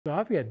So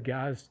I've had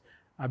guys,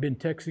 I've been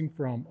texting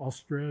from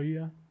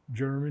Australia,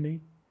 Germany,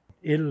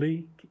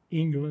 Italy,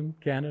 England,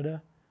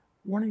 Canada,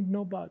 wanting to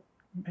know about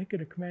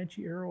making a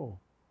Comanche arrow,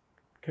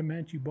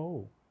 Comanche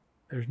bow.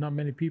 There's not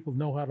many people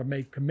know how to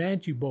make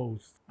Comanche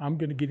bows. I'm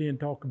going to get in and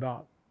talk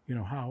about,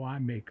 how I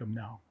make them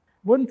now.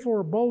 Wasn't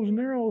for bows and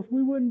arrows,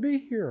 we wouldn't be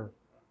here.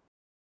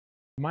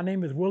 My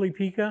name is Willie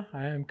Pekah.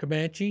 I am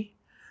Comanche.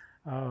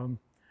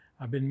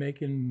 I've been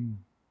making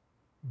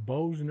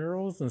bows and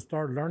arrows and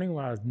started learning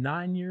when I was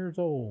 9 years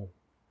old.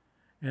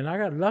 And I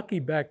got lucky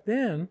back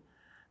then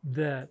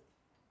that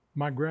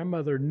my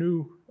grandmother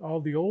knew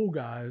all the old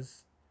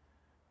guys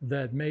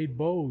that made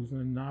bows,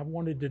 and I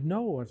wanted to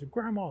know. I said,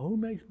 Grandma, who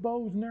makes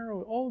bows and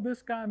arrows? Oh,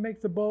 this guy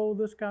makes a bow,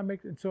 this guy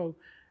makes it. So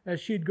as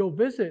she'd go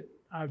visit,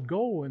 I'd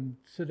go and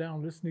sit down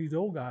and listen to these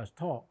old guys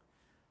talk,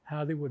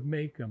 how they would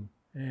make them.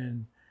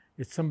 And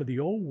it's some of the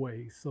old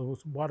ways. So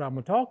what I'm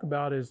going to talk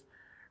about is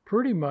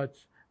pretty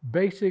much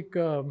basic,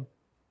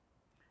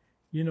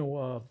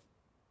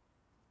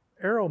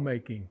 arrow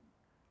making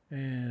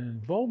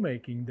and bow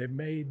making they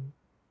made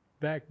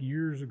back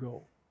years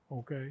ago,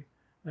 okay?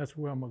 That's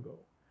where I'm going to go.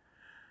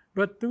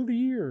 But through the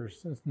years,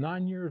 since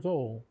 9 years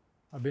old,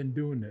 I've been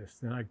doing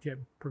this, and I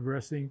kept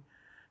progressing.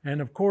 And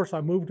of course,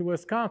 I moved to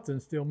Wisconsin,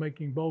 still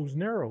making bows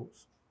and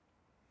arrows.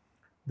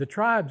 The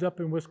tribes up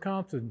in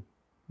Wisconsin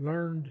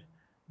learned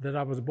that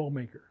I was a bow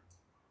maker,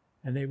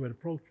 and they would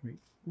approach me.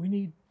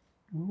 We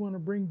want to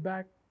bring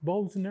back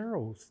bows and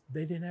arrows.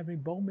 They didn't have any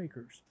bow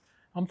makers.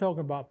 I'm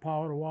talking about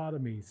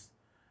Potawatomis,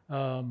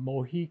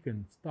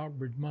 Mohicans,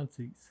 Stockbridge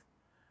Munsees,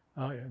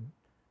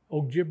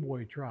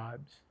 Ojibwe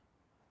tribes,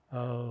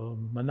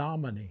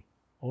 Menominee,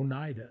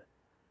 Oneida.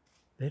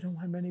 They don't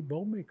have many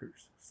bow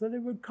makers. So they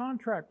would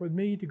contract with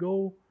me to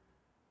go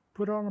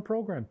put on a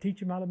program, teach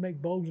them how to make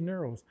bows and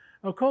arrows.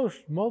 Of course,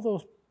 most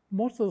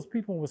of those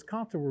people in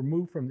Wisconsin were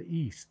moved from the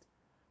east.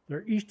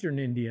 They're Eastern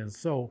Indians.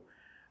 So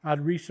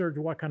I'd research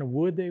what kind of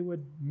wood they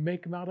would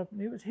make them out of.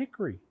 It was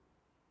hickory.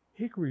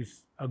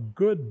 Hickory's a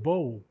good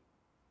bow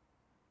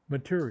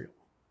material,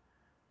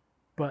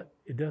 but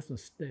it doesn't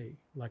stay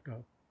like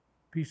a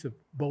piece of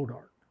bow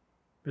dart.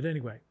 But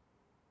anyway,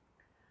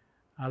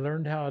 I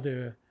learned how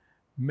to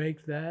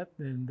make that,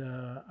 and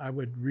I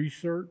would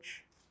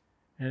research,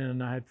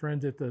 and I had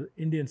friends at the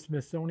Indian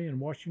Smithsonian in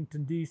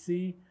Washington,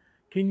 D.C.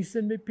 Can you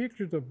send me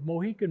pictures of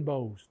Mohican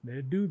bows?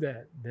 They'd do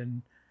that.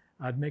 Then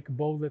I'd make a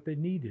bow that they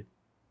needed.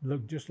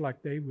 Looked just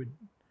like they would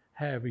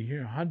have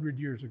 100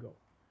 years ago.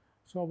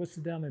 So I would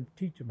sit down and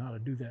teach them how to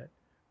do that.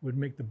 Would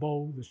make the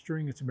bow, the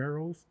string, and some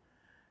arrows.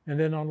 And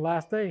then on the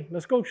last day,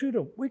 let's go shoot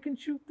them. We can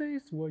shoot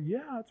these? Well,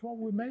 yeah, that's why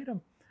we made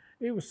them.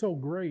 It was so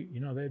great.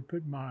 They'd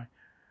put my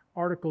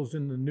articles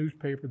in the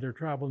newspaper, their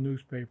tribal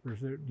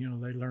newspapers. That, they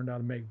learned how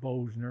to make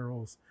bows and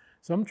arrows.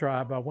 Some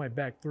tribe, I went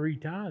back 3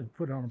 times,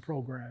 put on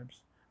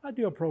programs. I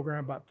do a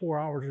program about 4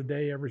 hours a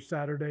day every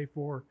Saturday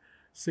for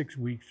 6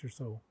 weeks or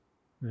so.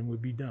 Then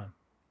we'd be done.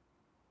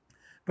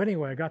 But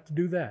anyway, I got to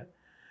do that.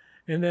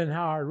 And then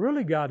how I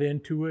really got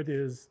into it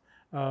is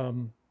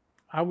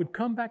I would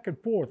come back and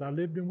forth. I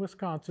lived in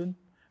Wisconsin.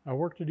 I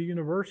worked at a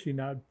university, and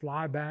I'd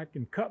fly back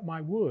and cut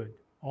my wood,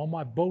 all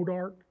my bow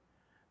dart,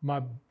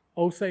 my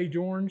Osage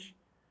orange,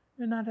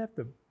 and I'd have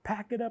to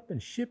pack it up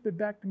and ship it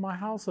back to my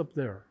house up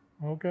there,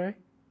 okay?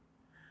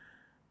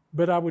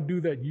 But I would do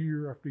that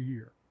year after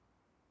year.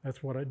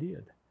 That's what I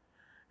did.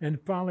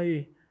 And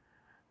finally,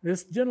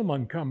 this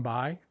gentleman come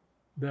by,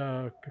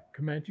 the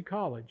Comanche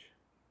College.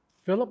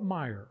 Philip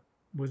Meyer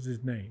was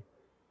his name.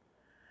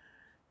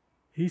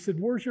 He said,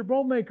 "Where's your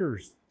bow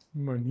makers?"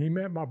 When he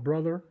met my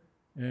brother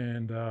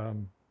and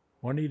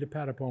Juanita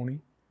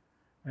Patapony,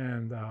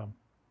 and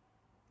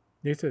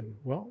they said,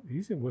 "Well,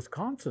 he's in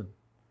Wisconsin."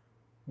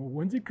 "Well,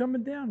 when's he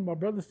coming down?" My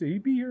brother said,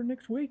 "He'll be here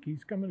next week.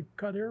 He's coming to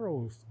cut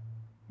arrows."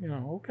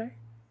 Okay.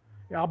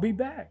 "I'll be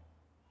back."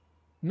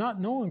 Not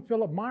knowing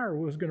Philip Meyer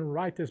was going to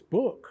write this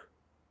book,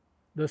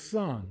 The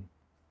Sun.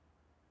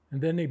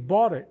 And then they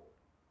bought it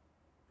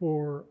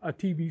for a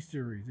TV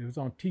series. It was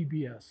on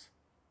TBS,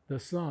 The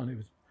Sun. It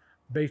was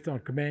based on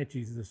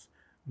Comanches. This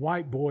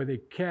white boy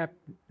they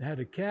had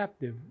a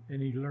captive,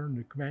 and he learned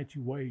the Comanche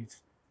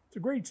ways. It's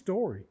a great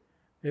story.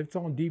 It's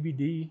on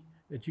DVD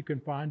that you can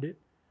find it,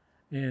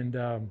 and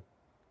the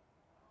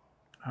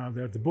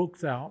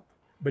book's out.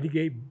 But he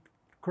gave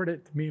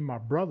credit to me and my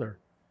brother,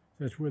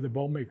 since we're the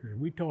bow makers.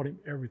 We taught him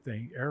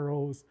everything: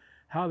 arrows,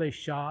 how they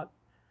shot,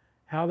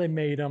 how they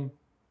made them,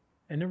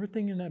 and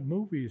everything in that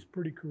movie is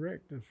pretty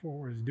correct as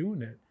far as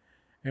doing it.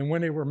 And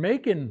when they were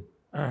making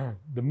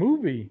the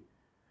movie,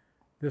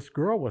 this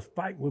girl was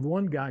fighting with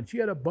one guy, and she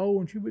had a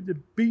bow, and she was just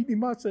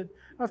beating him.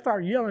 I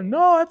started yelling,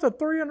 "No, that's a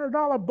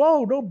 $300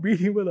 bow. Don't beat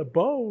him with a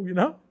bow,"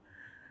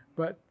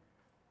 But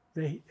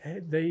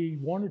they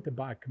wanted to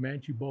buy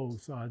Comanche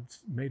bows, so I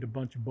made a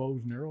bunch of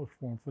bows and arrows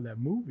for them for that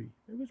movie.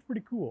 It was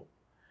pretty cool.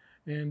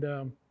 And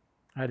I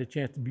had a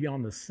chance to be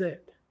on the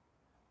set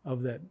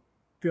of that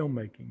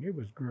filmmaking. It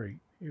was great.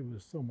 It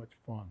was so much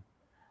fun.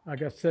 I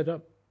got set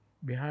up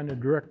behind the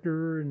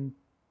director and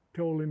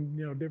told him,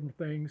 different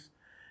things.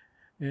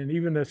 And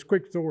even this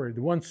quick story,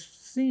 the one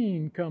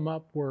scene come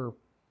up where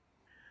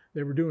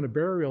they were doing a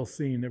burial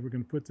scene. They were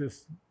going to put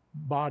this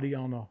body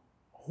on a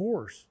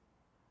horse,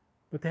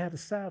 but they had a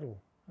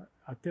saddle.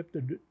 I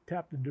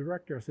tapped the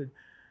director. I said,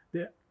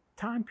 the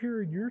time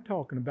period you're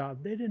talking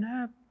about, they didn't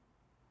have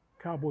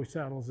cowboy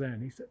saddles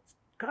then. He said,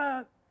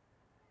 cut.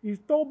 He's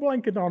throw a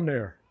blanket on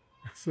there.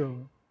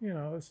 So, you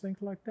know, it's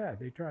things like that.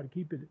 They try to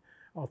keep it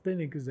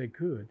authentic as they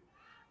could.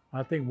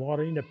 I think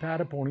Wadena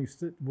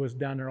Patapony was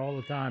down there all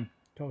the time,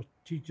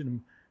 teaching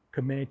them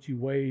Comanche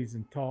ways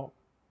and talk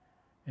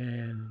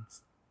and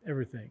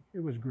everything.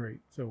 It was great.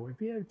 So if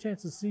you had a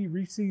chance to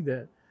re-see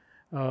that,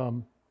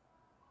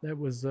 that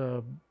was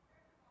The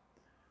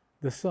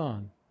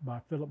Sun by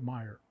Philip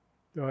Meyer.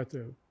 So that's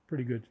a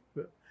pretty good.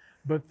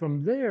 But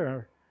from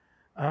there,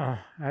 I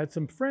had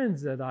some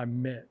friends that I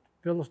met.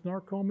 Phyllis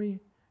Narcomi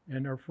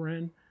and her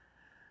friend,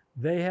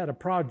 they had a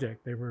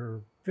project. They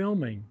were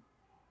filming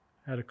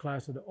at a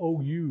class at the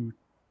OU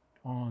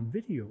on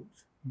videos,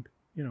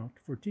 you know,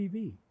 for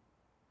TV.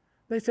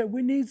 They said,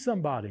 we need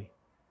somebody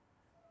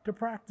to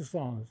practice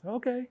on. I said,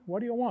 okay,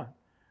 what do you want?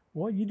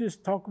 Well, you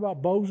just talk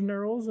about bows and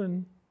arrows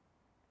and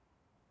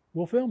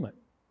we'll film it.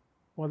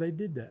 Well, they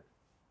did that.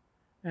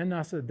 And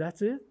I said,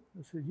 that's it?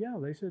 I said, yeah.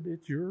 They said,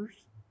 it's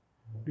yours.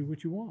 Do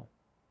what you want.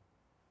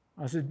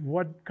 I said,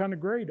 what kind of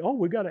grade? Oh,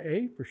 we got an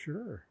A for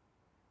sure.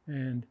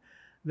 And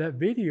that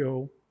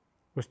video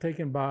was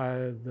taken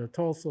by the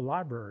Tulsa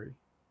Library,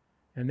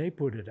 and they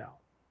put it out.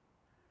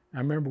 I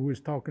remember we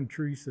was talking to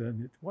Teresa,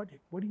 and what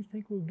do you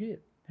think we'll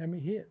get? How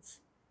many hits?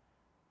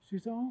 She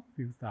said, oh, a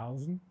few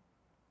thousand.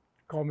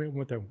 Called me and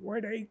went there, we're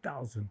at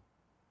 8,000.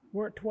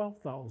 We're at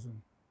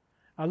 12,000.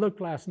 I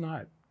looked last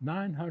night,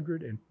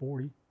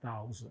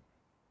 940,000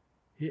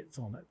 hits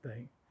on that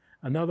thing.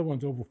 Another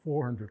one's over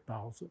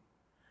 400,000.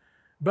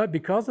 But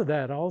because of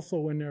that,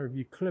 also in there, if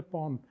you clip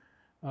on,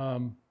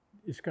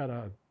 it's got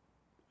a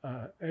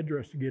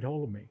address to get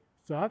hold of me.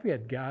 So I've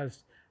had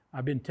guys,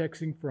 I've been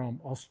texting from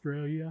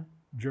Australia,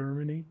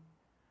 Germany,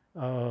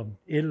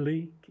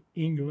 Italy,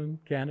 England,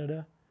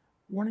 Canada,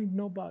 wanting to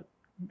know about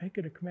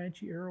making a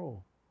Comanche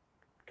arrow,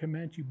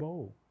 Comanche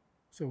bow.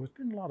 So it's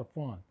been a lot of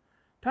fun.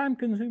 Time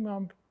consuming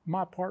on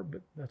my part,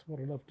 but that's what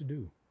I love to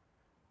do.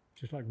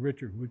 Just like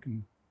Richard, we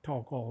can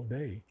talk all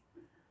day.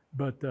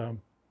 But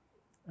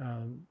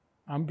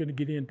I'm going to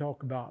get in and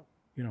talk about,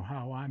 you know,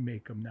 how I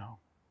make them now.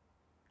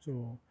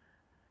 So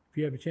if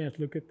you have a chance,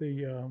 look at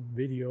the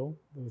video.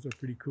 Those are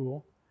pretty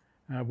cool.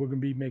 We're going to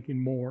be making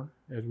more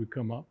as we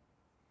come up.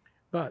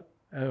 But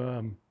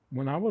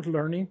when I was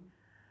learning,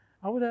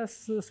 I would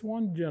ask this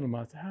one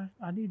gentleman, I said,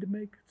 I need to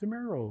make some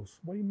arrows.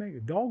 What do you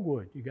make?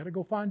 Dogwood. You got to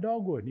go find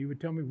dogwood. And he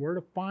would tell me where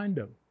to find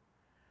them.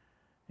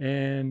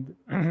 And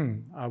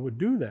I would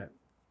do that.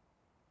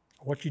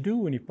 What you do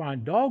when you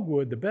find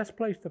dogwood, the best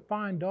place to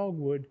find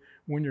dogwood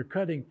when you're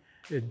cutting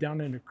is down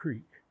in the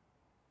creek.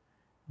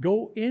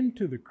 Go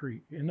into the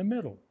creek in the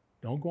middle.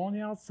 Don't go on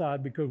the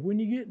outside, because when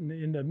you get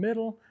in the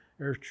middle,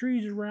 there's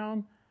trees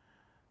around.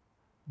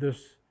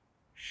 This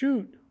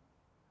shoot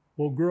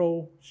will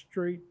grow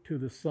straight to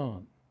the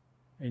sun,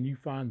 and you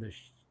find the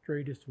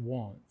straightest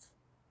ones.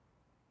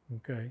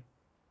 Okay?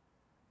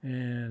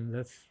 And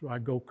that's, I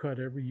go cut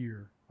every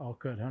year. I'll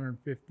cut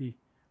 150,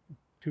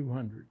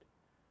 200.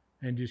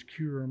 And just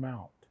cure them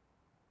out.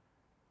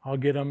 I'll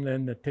get them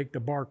then to take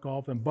the bark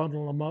off and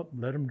bundle them up,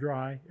 let them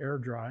dry, air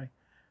dry.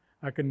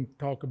 I can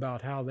talk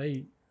about how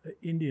the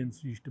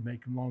Indians used to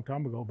make them a long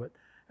time ago, but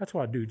that's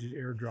what I do, just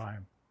air dry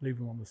them, leave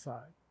them on the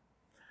side.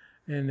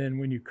 And then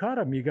when you cut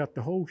them, you got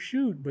the whole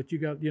shoot, but you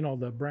got, you know,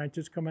 the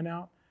branches coming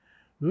out.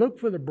 Look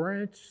for the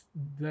branch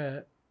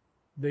that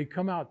they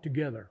come out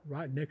together,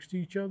 right next to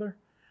each other.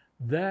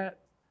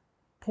 That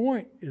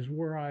point is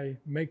where I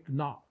make the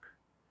knock,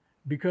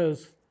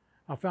 because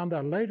I found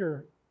out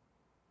later,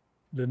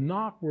 the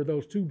knock where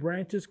those two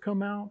branches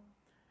come out,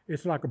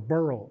 it's like a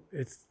burl.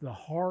 It's the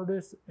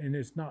hardest, and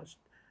it's not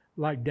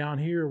like down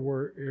here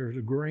where there's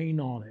a grain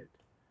on it.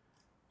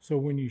 So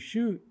when you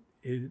shoot,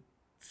 it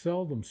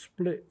seldom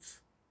splits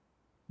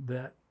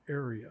that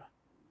area,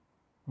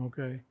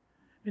 okay?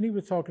 And he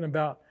was talking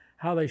about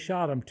how they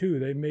shot them too.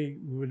 They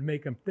would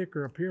make them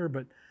thicker up here,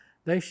 but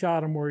they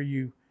shot them where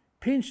you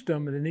pinched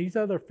them, and then these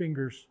other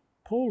fingers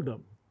pulled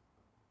them.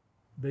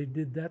 They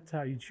did, that's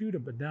how you shoot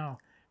them, but now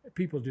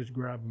people just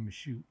grab them and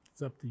shoot.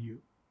 It's up to you.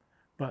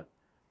 But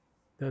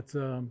that's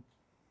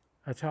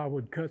how I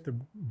would cut the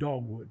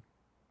dogwood.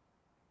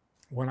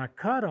 When I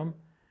cut them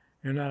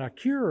and then I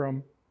cure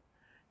them,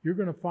 you're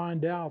going to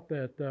find out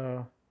that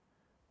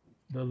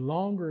the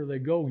longer they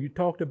go, you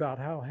talked about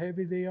how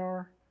heavy they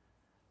are.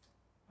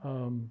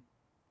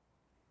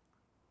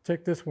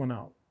 Check this one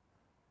out.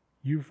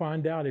 You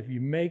find out if you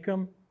make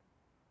them,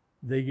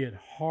 they get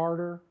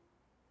harder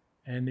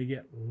and they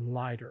get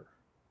lighter.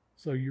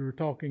 So you were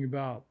talking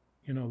about,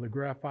 you know, the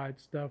graphite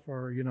stuff,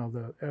 or, you know,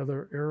 the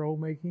other arrow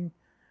making.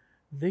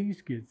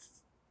 These get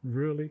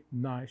really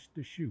nice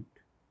to shoot.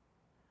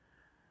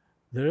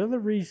 The other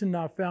reason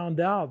I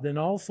found out, then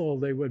also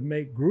they would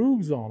make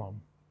grooves on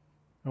them,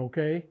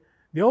 okay?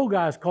 The old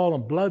guys call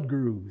them blood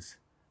grooves.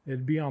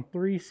 It'd be on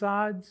 3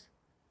 sides.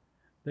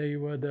 They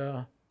would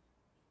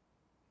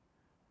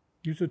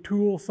use a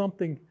tool,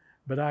 something,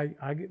 but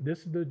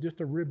this is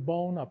just a rib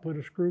bone. I put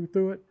a screw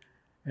through it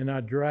and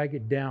I drag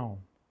it down,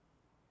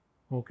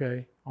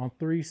 okay, on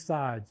 3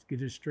 sides.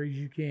 Get as straight as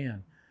you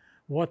can.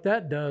 What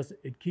that does,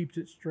 it keeps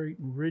it straight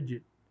and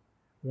rigid.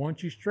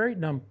 Once you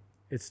straighten them,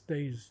 it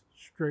stays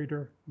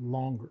straighter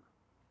longer,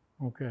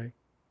 okay.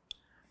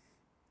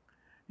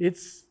 It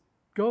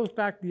goes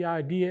back to the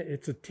idea,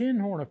 it's a tin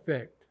horn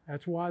effect.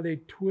 That's why they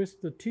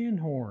twist the tin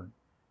horn.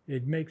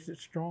 It makes it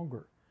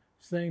stronger.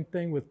 Same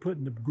thing with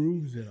putting the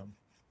grooves in them.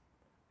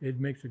 It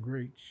makes a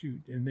great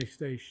shoot, and they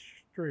stay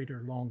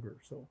straighter longer.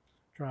 So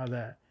try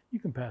that. You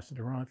can pass it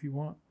around if you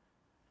want.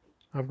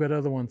 I've got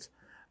other ones.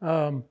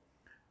 Then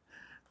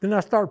I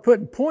start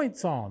putting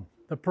points on.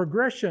 The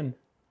progression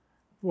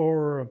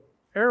for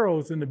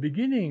arrows in the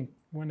beginning,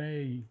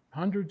 when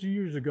hundreds of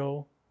years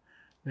ago,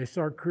 they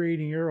start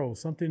creating arrows,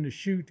 something to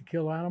shoot to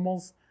kill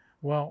animals.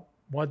 Well,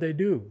 what they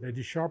do? They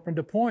just sharpen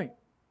the point,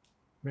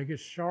 make it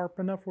sharp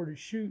enough where to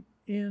shoot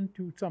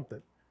into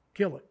something,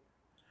 kill it.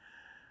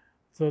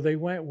 So they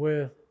went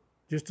with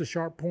just a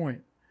sharp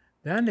point.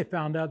 Then they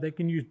found out they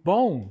can use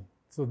bone.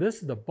 So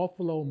this is the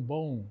buffalo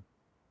bone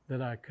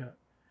that I cut.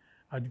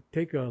 I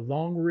take a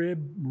long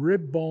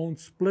rib bone,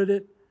 split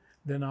it,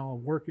 then I'll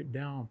work it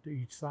down to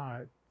each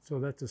side. So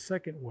that's the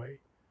second way.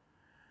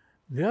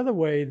 The other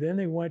way, then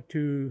they went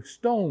to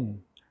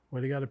stone,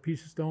 where they got a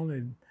piece of stone,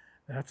 and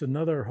that's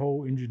another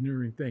whole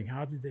engineering thing.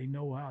 How did they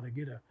know how to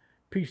get a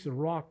piece of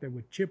rock that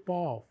would chip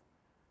off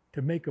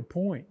to make a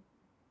point?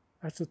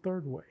 That's the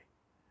third way.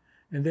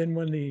 And then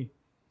when the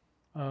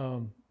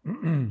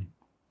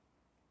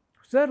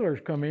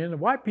settlers come in, the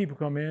white people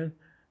come in,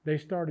 they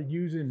started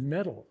using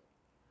metal.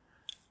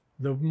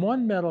 The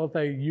one metal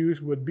they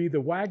used would be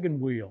the wagon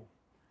wheel.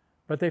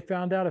 But they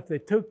found out if they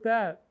took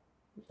that,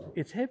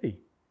 it's heavy.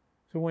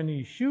 So when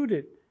you shoot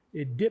it,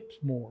 it dips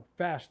more,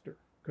 faster,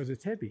 because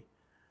it's heavy.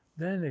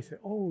 Then they say,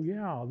 oh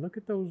yeah, look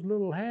at those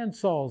little hand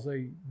saws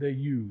they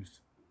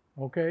use,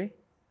 okay?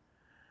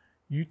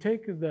 You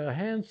take the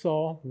hand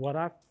saw, what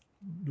I've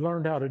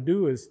learned how to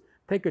do is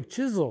take a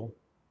chisel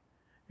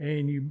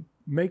and you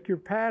make your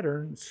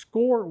pattern,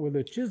 score it with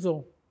a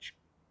chisel,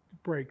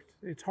 it breaks.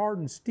 It's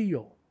hardened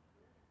steel.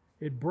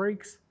 It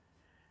breaks,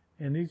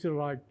 and these are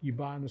like you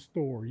buy in the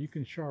store. You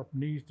can sharpen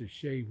these to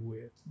shave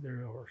with. They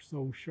are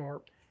so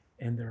sharp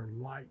and they're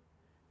light.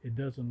 It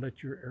doesn't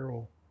let your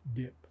arrow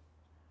dip.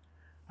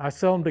 I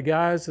sell them to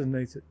guys and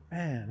they said,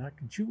 man, I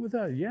can shoot with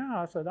that. Yeah,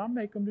 I said, I'll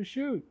make them to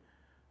shoot.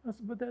 I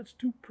said, but that's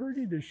too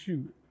pretty to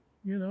shoot,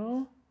 you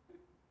know?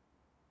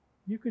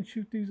 You can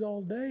shoot these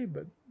all day,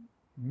 but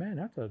man,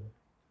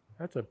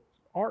 that's a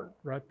art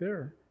right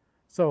there.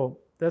 So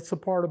that's the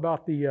part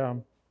about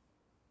the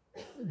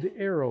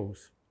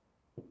arrows.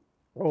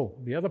 Oh,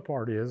 the other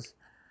part is,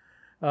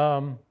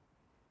 I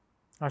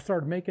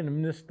started making them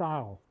in this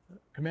style.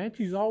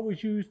 Comanches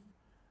always used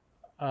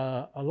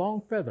a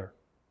long feather,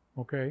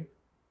 okay?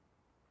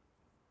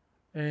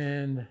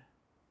 And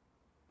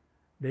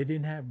they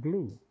didn't have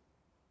glue,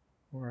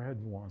 or I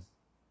had one.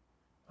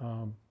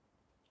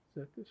 Is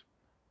that this?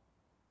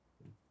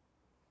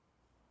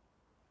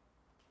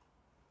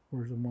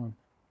 Where's the one?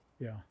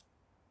 Yeah.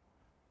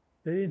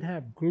 They didn't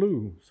have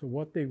glue, so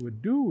what they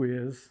would do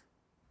is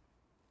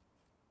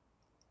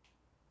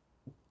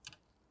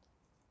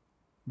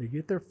they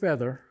get their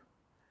feather,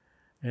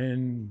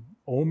 and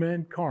old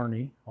man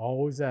Carney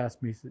always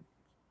asked me, he said,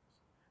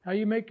 how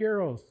you make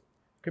arrows?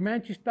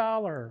 Comanche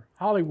style or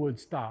Hollywood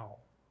style?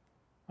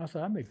 I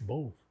said, I make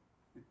both.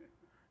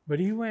 But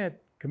he went,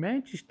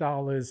 Comanche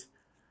style is,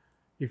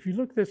 if you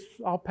look this,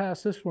 I'll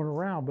pass this one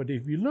around, but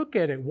if you look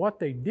at it, what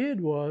they did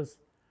was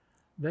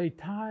they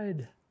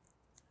tied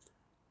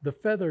the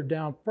feather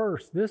down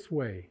first this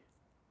way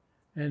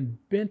and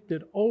bent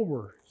it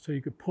over so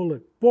you could pull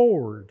it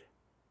forward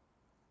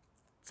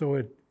so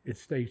it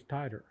stays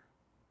tighter.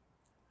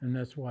 And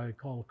that's why they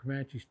call it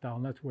Comanche style,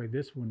 and that's the way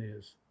this one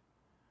is.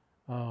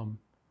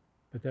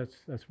 But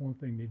that's one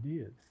thing they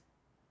did.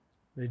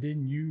 They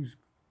didn't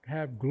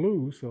have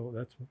glue, so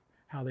that's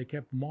how they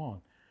kept them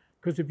on.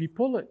 Because if you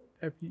pull it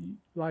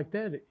like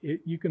that,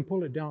 you can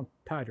pull it down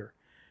tighter.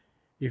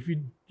 If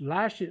you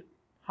lash it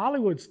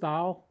Hollywood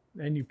style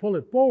and you pull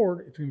it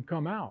forward, it's going to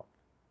come out.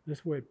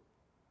 This way it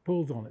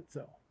pulls on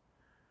itself.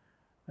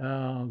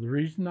 The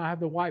reason I have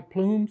the white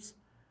plumes,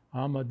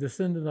 I'm a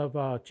descendant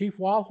of Chief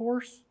Wild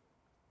Horse.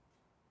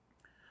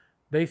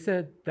 They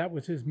said that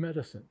was his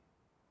medicine,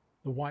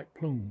 the white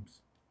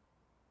plumes.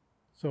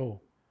 So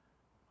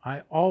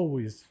I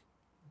always,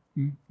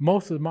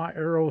 most of my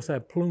arrows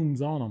have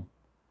plumes on them.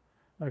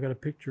 I got a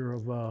picture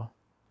of a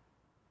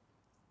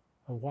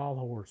wild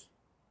horse,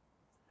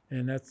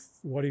 and that's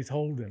what he's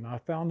holding. I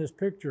found this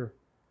picture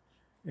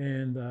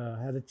and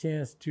had a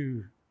chance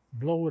to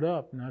blow it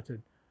up, and I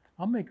said,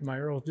 I'll make my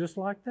arrows just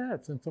like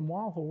that since I'm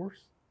wild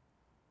horse.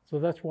 So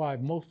that's why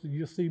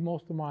you'll see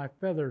most of my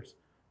feathers,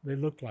 they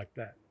look like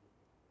that.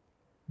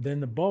 Then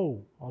the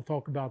bow, I'll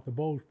talk about the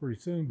bows pretty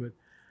soon, but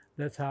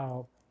that's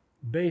how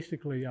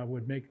basically I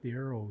would make the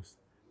arrows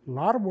a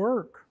lot of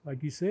work,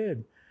 like you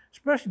said,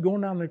 especially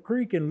going down the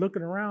creek and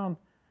looking around.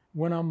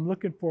 When I'm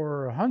looking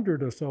for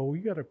 100 or so,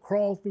 you got to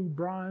crawl through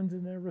brines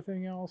and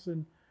everything else.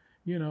 And,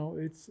 you know,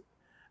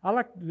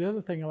 the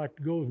other thing I like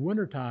to go is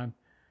wintertime.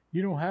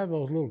 You don't have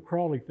those little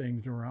crawly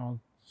things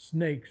around,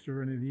 snakes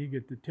or anything. You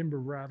get the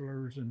timber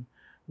rattlers and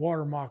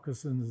water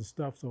moccasins and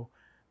stuff. So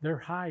they're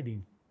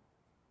hiding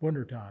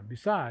wintertime.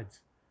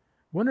 Besides,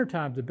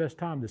 wintertime's the best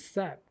time the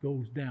sap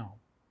goes down.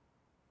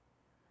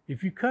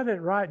 If you cut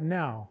it right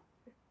now,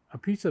 a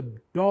piece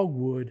of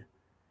dogwood,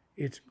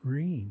 it's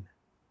green.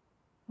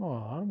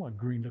 Oh, I don't want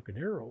green looking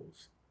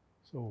arrows.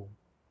 So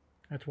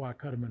that's why I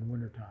cut them in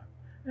wintertime.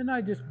 And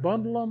I just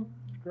bundle them,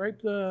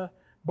 scrape the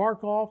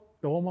bark off,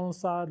 throw them on the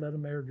side, let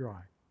them air dry.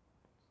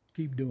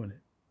 Keep doing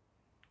it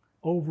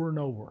over and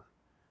over.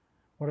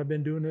 What I've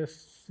been doing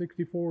this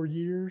 64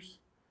 years.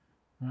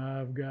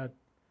 I've got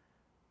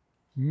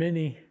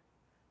many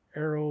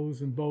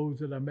arrows and bows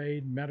that I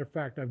made. Matter of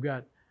fact, I've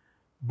got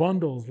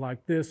bundles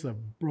like this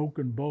of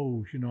broken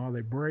bows. You know how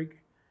they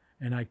break?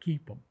 And I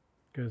keep them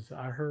because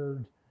I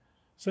heard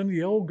some of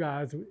the old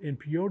guys in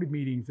peyote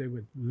meetings, they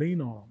would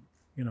lean on them,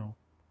 you know,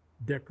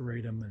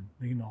 decorate them and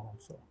lean on them.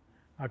 So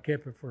I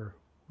kept it for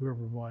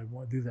whoever might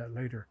want to do that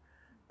later.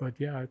 But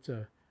yeah, it's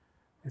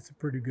a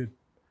pretty good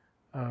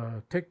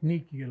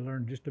technique you can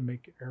learn just to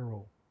make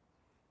arrow.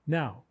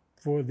 Now,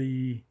 for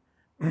the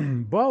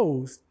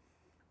bows,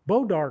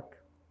 bow dark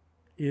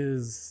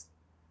is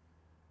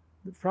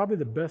probably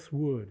the best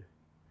wood.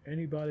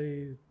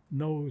 Anybody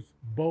knows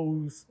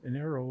bows and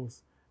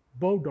arrows,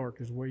 bow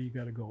dark is where you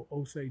got to go,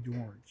 Osage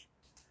orange.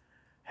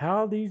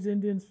 How these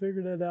Indians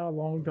figured that out a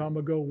long time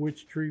ago,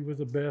 which tree was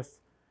the best,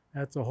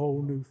 that's a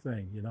whole new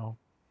thing, you know,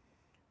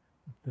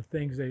 the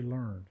things they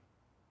learned.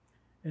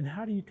 And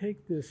how do you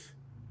take this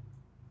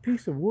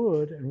piece of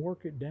wood and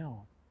work it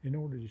down in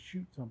order to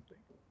shoot something?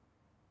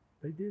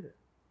 They did it.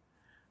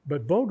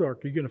 But bow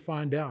dark, you're going to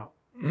find out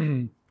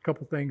a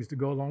couple things to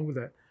go along with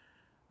that.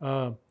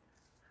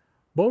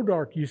 Bow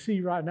dark, you see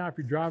right now, if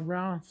you drive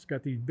around, it's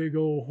got these big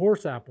old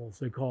horse apples,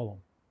 they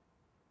call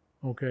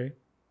them. Okay?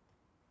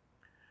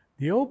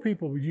 The old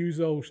people would use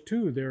those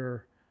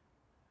too.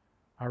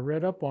 I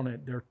read up on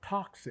it, they're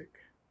toxic.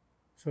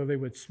 So they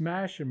would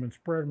smash them and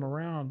spread them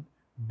around.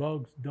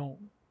 Bugs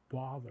don't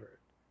bother it.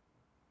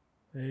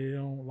 They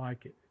don't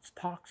like it. It's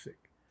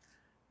toxic.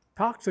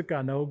 Toxic,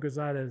 I know, because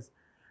I had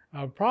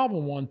a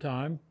problem one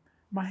time.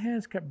 My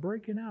hands kept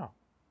breaking out.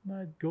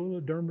 I'd go to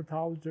the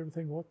dermatologist,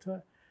 everything, what's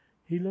that?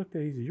 He looked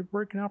at it, he said, you're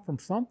breaking out from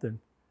something.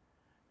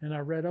 And I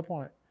read up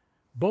on it.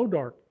 Bow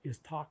dark is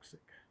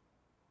toxic.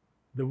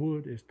 The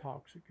wood is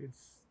toxic.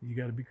 You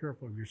got to be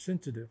careful. If you're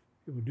sensitive,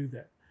 it will do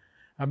that.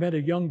 I met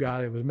a young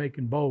guy that was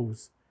making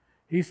bows.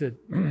 He said,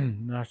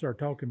 and I started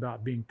talking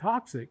about being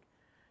toxic.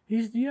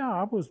 He said, yeah,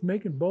 I was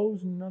making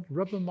bows and I was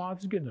rubbing my, I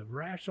was getting a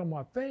rash on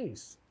my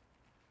face.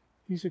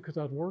 He said, because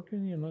I was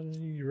working, you know, and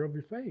you rub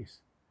your face.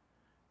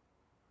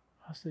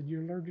 I said,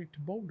 you're allergic to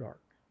bow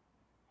dark.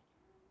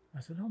 I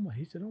said, oh my,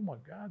 he said, oh my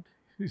God.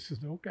 He says,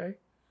 okay.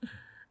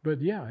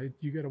 But yeah,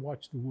 you got to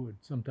watch the wood.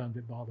 Sometimes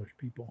it bothers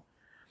people.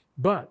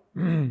 But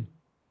the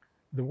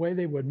way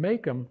they would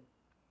make them,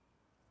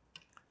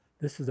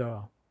 this is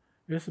a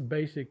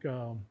basic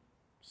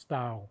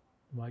style,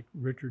 like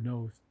Richard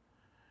knows.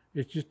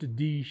 It's just a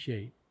D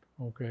shape,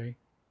 okay?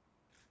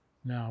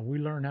 Now, we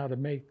learn how to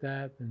make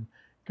that, and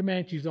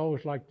Comanches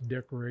always like to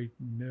decorate,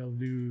 and they'll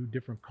do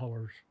different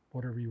colors,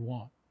 whatever you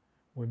want.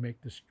 We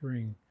make the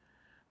string.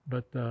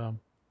 But the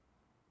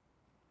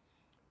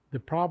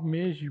problem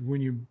is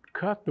when you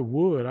cut the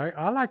wood,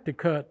 I like to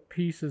cut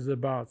pieces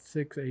about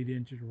 6-8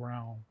 inches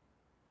round,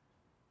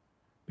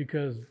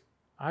 because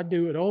I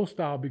do it old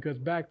style, because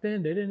back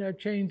then they didn't have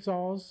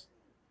chainsaws.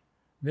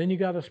 Then you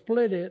got to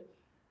split it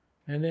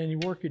and then you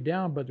work it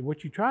down. But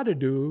what you try to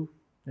do,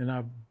 and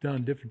I've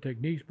done different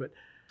techniques, but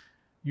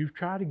you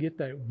try to get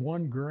that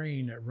one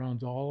grain that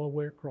runs all the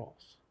way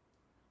across.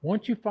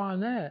 Once you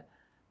find that,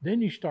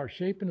 then you start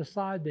shaping the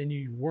side, then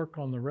you work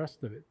on the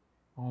rest of it,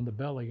 on the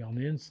belly, on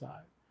the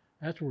inside.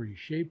 That's where your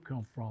shape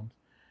comes from.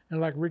 And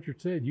like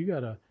Richard said, you got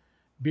to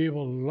be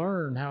able to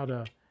learn how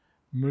to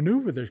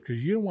maneuver this,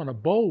 because you don't want a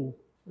bow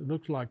that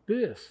looks like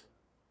this.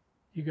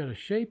 You got to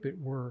shape it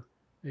where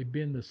they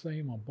bend the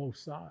same on both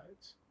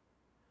sides.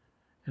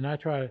 And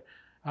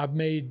I've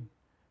made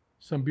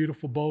some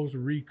beautiful bows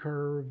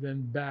recurved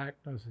and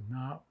backed. I said,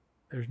 no,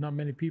 there's not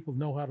many people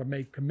know how to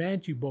make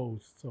Comanche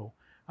bows. So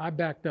I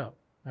backed up.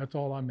 That's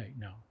all I make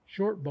now.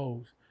 Short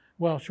bows.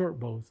 Well, short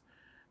bows.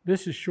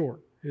 This is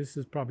short. This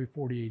is probably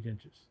 48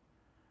 inches.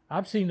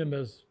 I've seen them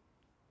as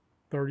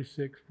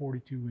 36,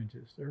 42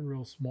 inches. They're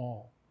real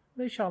small.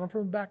 They shot them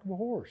from the back of a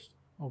horse,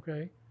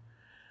 okay?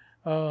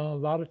 A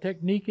lot of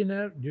technique in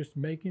that, just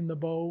making the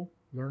bow,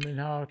 learning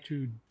how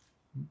to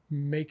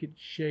make it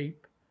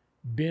shape,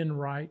 bend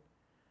right,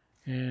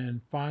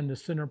 and find the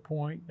center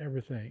point,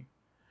 everything.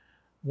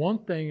 One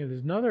thing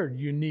is another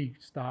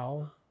unique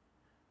style.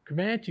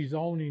 Comanches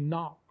only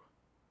knock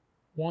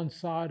one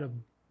side of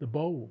the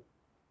bow,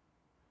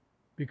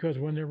 because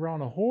when they were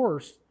on a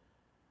horse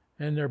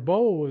and their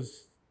bow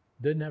was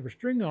didn't have a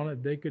string on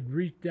it, they could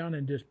reach down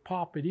and just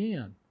pop it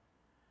in.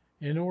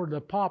 In order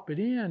to pop it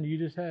in, you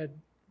just had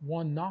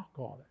one knock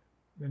on it.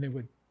 Then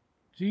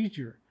it's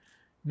easier.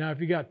 Now,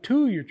 if you got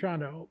two, you're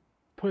trying to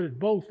put it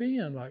both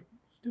in, like,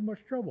 it's too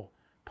much trouble.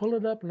 Pull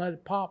it up and let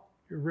it pop,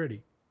 you're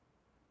ready.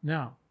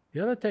 Now,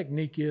 the other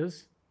technique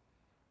is,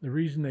 the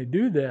reason they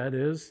do that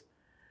is,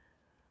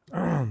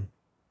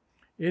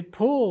 it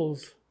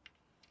pulls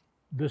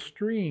the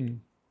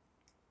string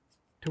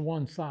to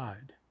one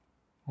side,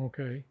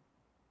 okay?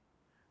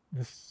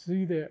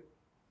 See that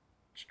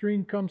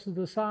string comes to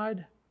the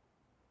side,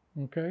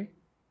 okay?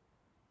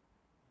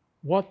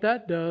 What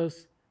that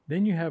does,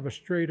 then you have a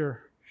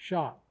straighter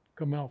shot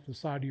coming off the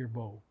side of your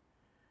bow.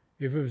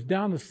 If it was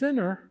down the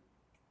center,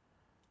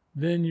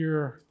 then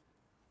your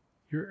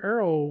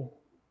arrow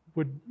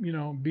would,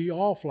 be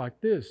off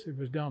like this if it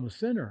was down the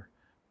center.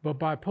 But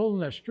by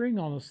pulling that string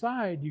on the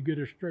side, you get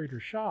a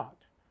straighter shot.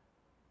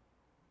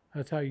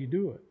 That's how you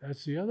do it.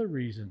 That's the other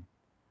reason.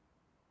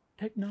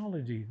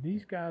 Technology.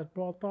 These guys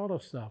thought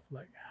of stuff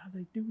like how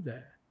they do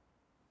that,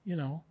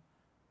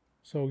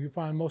 So you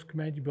find most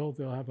Comanche bows,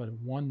 they'll have a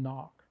one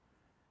knock,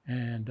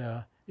 and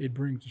it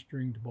brings the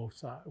string to both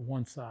sides,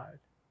 one side,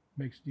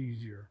 makes it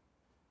easier.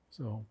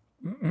 So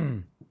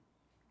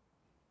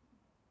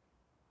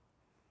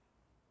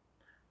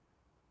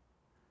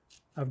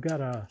I've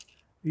got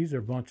these are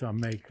a bunch I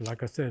make.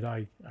 Like I said,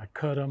 I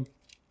cut them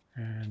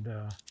and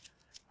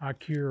I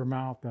cure them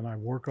out, and I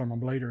work on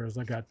them later as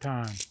I got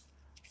time.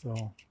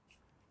 So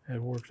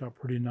it works out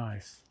pretty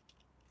nice.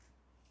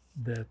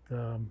 That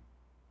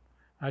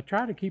I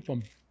try to keep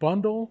them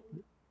bundled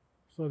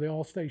so they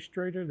all stay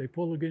straighter. They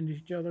pull against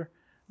each other.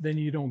 Then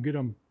you don't get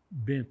them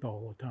bent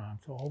all the time.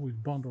 So always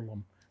bundle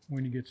them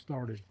when you get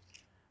started.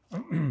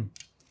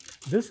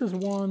 This is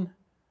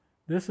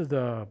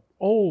the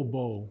old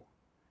bow.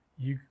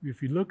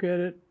 If you look at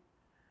it,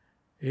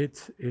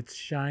 it's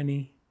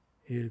shiny.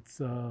 It's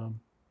a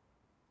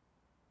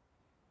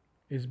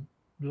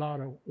lot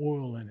of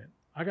oil in it.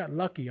 I got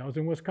lucky. I was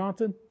in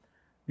Wisconsin.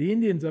 The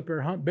Indians up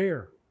there hunt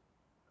bear.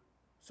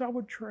 So I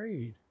would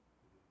trade.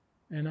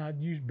 And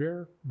I'd use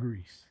bear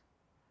grease.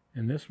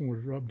 And this one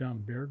was rubbed down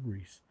bear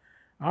grease.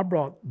 I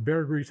brought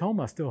bear grease home.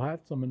 I still have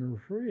some in the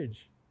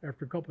fridge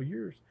after a couple of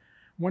years.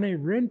 When they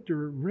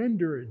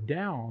render it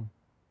down,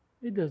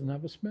 it doesn't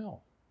have a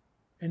smell.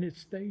 And it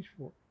stays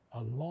for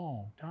a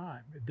long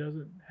time. It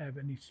doesn't have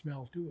any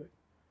smell to it.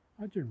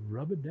 I just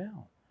rub it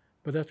down.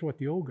 But that's what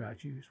the old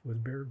guys used, was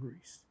bear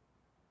grease.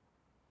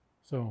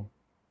 So,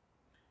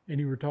 and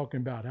you were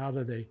talking about how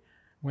do they,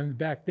 when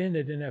back then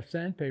they didn't have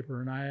sandpaper,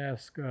 and I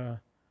asked them,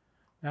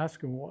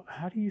 well,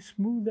 how do you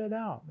smooth that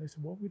out? They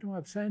said, well, we don't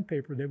have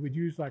sandpaper. They would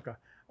use like a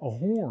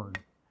horn,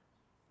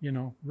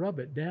 rub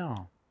it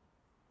down.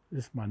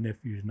 This is my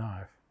nephew's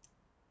knife.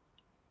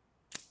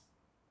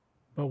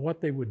 But what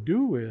they would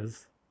do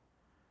is,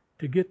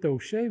 to get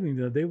those shavings,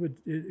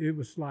 it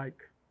was like,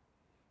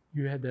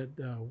 you had that,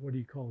 what do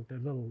you call it,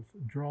 that little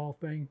draw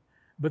thing,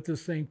 but the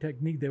same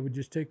technique. They would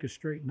just take a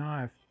straight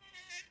knife,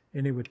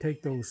 and they would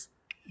take those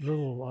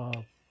little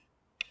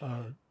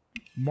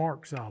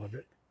marks out of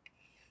it,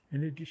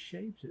 and it just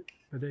shaves it.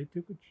 But they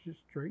took a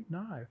just straight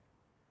knife,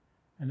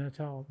 and that's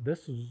how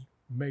this is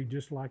made,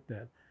 just like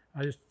that.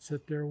 I just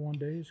sit there one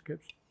day, just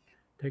kept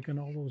taking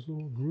all those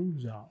little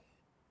grooves out,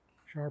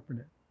 sharpen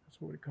it.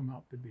 That's what it come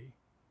out to be.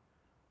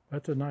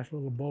 That's a nice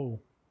little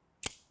bow.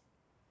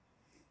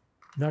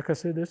 Like I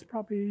said, this is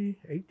probably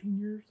 18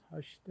 years.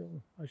 I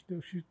still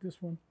shoot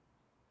this one.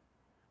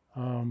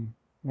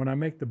 When I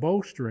make the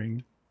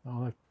bowstring,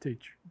 I'll have to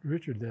teach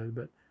Richard that,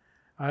 but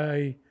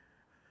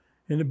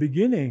in the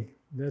beginning,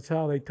 that's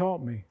how they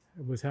taught me.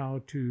 It was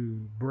how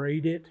to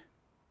braid it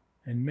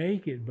and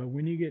make it. But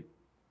when you get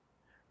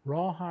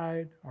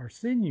rawhide or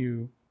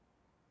sinew,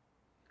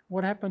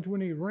 what happens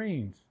when it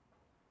rains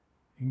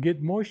and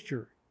get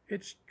moisture?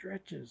 It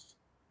stretches.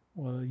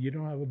 Well, you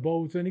don't have a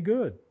bow that's any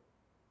good.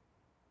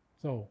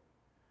 So,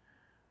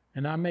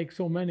 and I make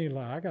so many,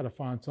 like, I got to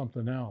find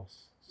something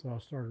else. So I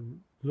started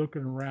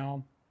looking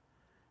around,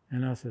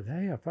 and I said,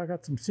 hey, if I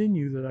got some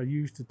sinew that I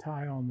use to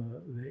tie on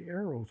the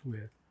arrows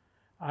with,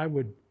 I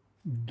would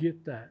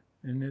get that.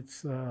 And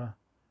it's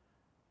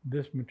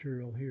this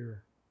material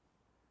here.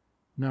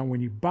 Now,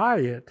 when you buy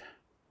it,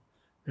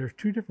 there's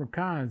two different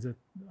kinds that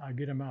I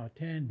get them out of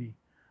Tandy.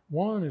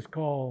 One is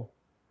called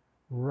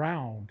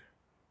round,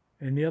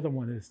 and the other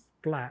one is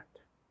flat.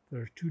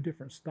 There's two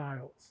different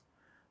styles.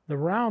 The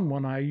round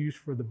one I use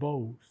for the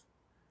bows.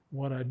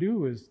 What I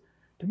do is,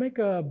 to make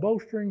a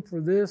bowstring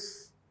for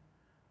this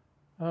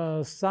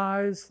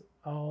size,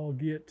 I'll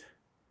get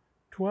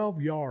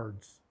 12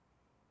 yards.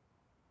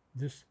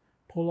 Just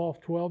pull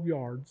off 12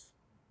 yards,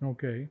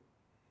 okay?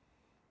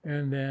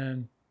 And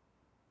then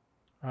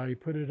I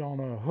put it on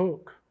a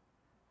hook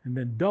and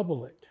then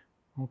double it,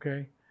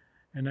 okay?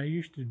 And I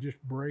used to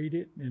just braid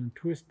it and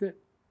twist it.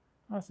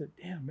 I said,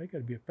 damn, there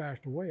gotta be a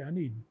faster way. I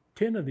need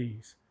 10 of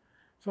these.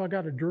 So I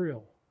got a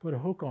drill, put a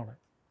hook on it.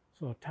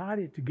 So I tied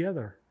it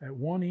together at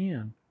one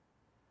end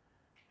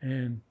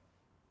and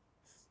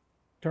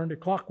turned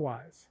it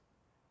clockwise.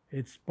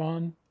 It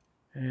spun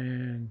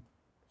and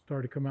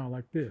started to come out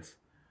like this.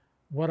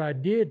 What I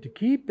did to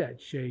keep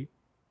that shape,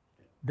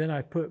 then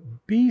I put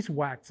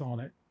beeswax on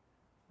it,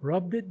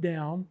 rubbed it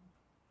down,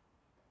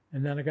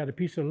 and then I got a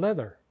piece of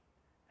leather,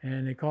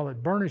 and they call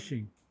it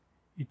burnishing.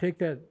 You take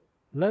that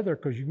leather,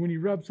 because when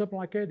you rub something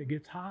like that, it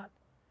gets hot,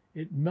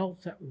 it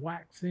melts that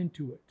wax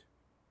into it.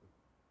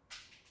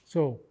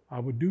 So I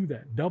would do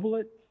that, double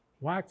it,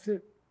 wax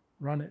it,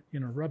 run it,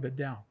 rub it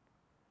down.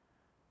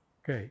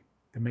 Okay,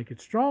 to make it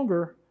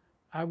stronger,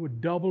 I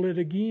would double it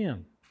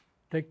again.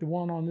 Take the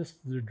one on this,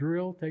 the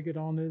drill, take it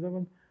on the other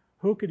one,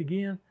 hook it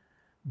again,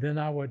 then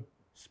I would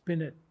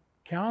spin it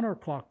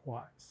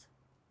counterclockwise.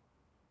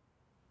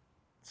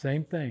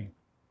 Same thing.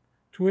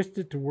 Twist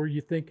it to where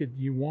you think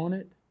you want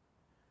it,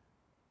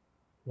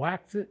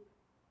 wax it,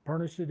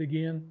 burnish it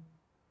again,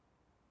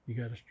 you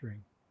got a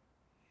string.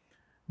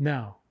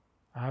 Now,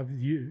 I've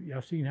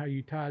seen how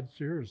you tied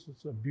yours.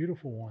 It's a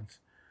beautiful ones.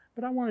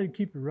 But I wanted to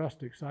keep it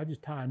rustic, so I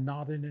just tie a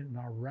knot in it and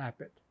I wrap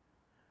it.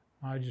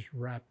 I just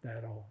wrap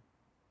that all.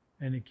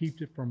 And it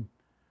keeps it from,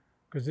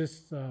 because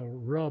this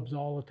rubs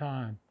all the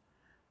time.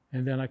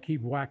 And then I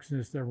keep waxing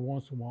this every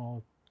once in a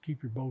while to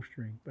keep your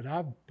bowstring. But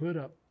I've put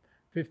up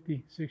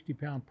 50,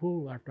 60-pound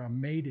pool after I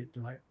made it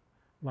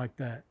like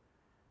that.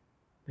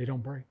 They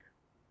don't break.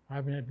 I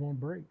haven't had one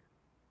break.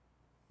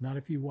 Not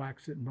if you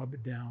wax it and rub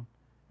it down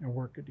and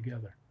work it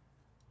together.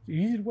 It's the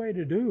easiest way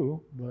to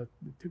do, but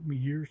it took me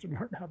years to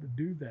learn how to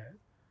do that.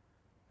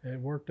 It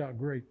worked out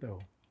great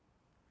though.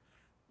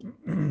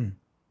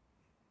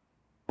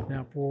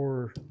 Now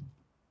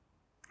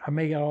I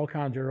made all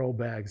kinds of arrow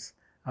bags.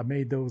 I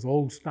made those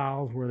old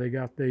styles where they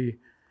got the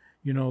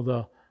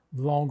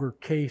longer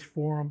case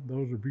for them.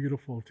 Those are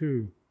beautiful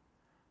too.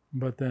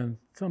 But then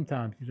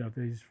sometimes,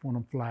 they just want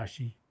them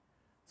flashy.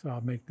 So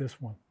I'll make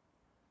this one.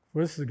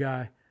 Well, this is a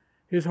guy,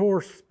 his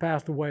horse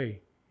passed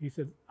away. He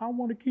said, I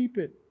want to keep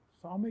it,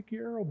 so I'll make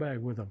your arrow bag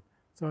with him.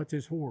 So it's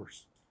his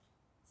horse.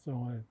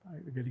 So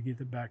I got to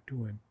get it back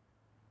to him.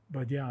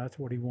 But yeah, that's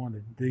what he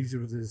wanted. These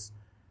were his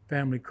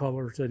family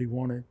colors that he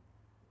wanted,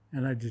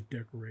 and I just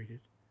decorated.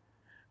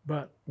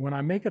 But when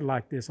I make it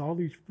like this, all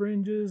these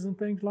fringes and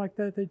things like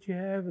that you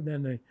have, and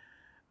then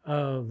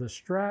the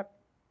strap,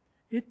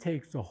 it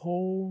takes a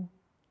whole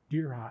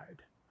deer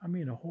hide. I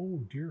mean, a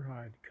whole deer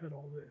hide to cut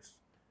all this.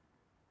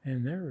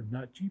 And they're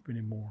not cheap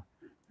anymore.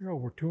 They're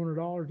over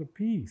 $200 a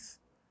piece.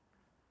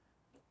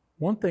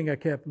 One thing I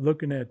kept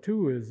looking at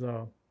too is,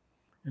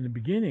 in the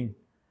beginning,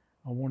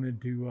 I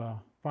wanted to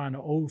find the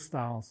old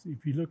styles.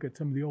 If you look at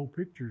some of the old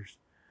pictures,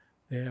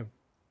 they have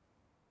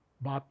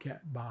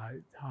bobcat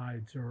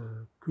hides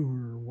or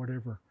cougar or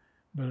whatever.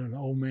 But an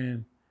old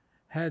man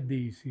had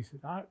these. He said,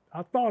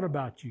 I thought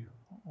about you.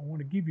 I want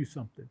to give you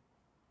something.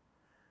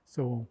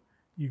 So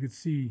you could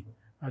see,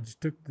 I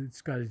just took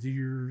this guy's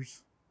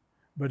ears,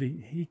 but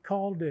he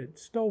called it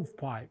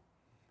stovepipe.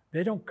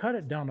 They don't cut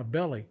it down the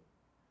belly.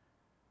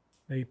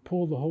 They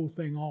pull the whole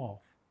thing off.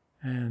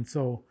 And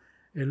so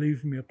it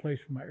leaves me a place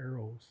for my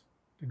arrows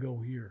to go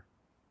here.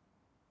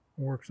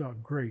 It works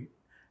out great.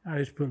 I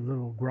just put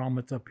little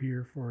grommets up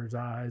here for his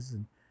eyes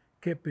and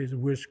kept his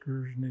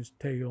whiskers and his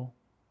tail.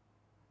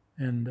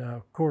 And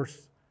of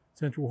course,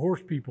 since we're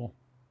horse people,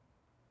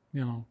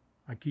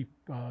 I keep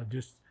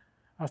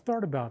I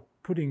started about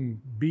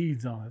putting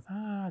beads on it.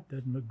 It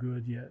doesn't look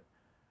good yet,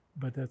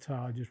 but that's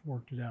how I just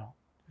worked it out.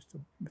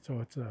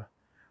 So it's a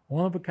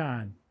one of a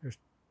kind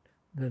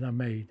that I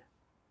made.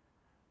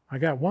 I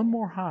got one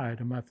more hide.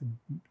 I'm going to have to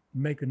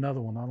make another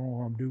one. I don't know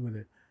what I'm doing with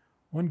it.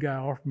 One guy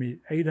offered me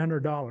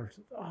 $800.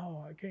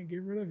 Oh, I can't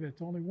get rid of it.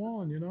 It's only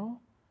one,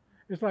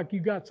 It's like you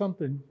got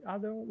something. I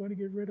don't want to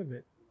get rid of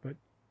it, but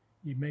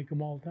you make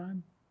them all the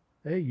time.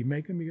 Hey, you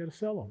make them, you got to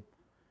sell them.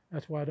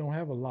 That's why I don't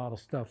have a lot of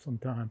stuff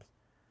sometimes.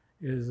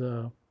 Is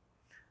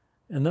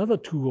another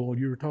tool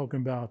you were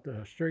talking about,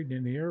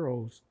 straightening the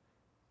arrows.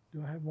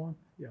 Do I have one?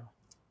 Yeah.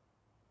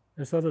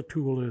 This other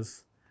tool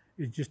is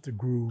just a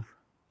groove,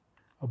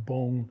 a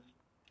bone,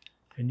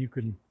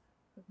 and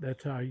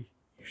that's how you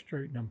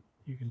straighten them.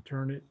 You can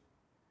turn it,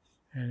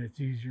 and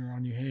it's easier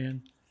on your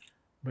hand.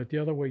 But the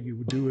other way you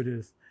would do it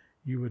is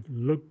you would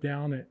look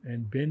down it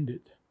and bend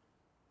it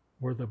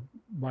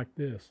like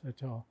this.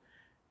 That's all.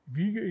 If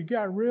you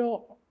got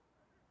real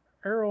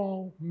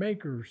arrow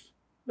makers,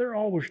 they're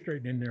always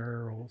straightening their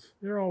arrows.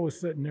 They're always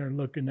sitting there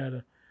looking at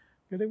it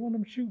because they want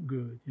them to shoot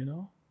good,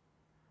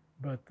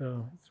 But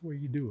that's the way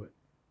you do it.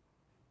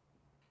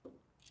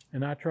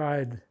 And I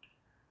tried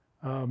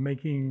I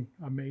made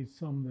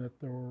some that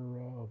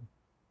were,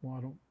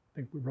 I don't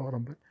think we brought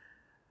them, but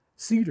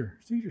cedar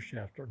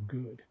shafts are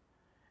good.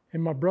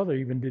 And my brother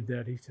even did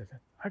that. He said,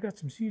 I got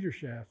some cedar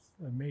shafts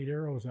I made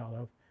arrows out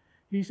of.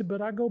 He said,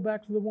 but I go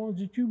back to the ones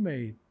that you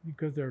made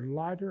because they're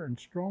lighter and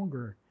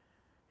stronger.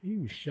 He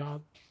was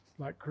shot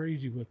like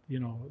crazy with,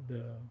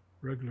 the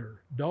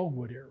regular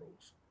dogwood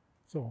arrows.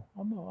 So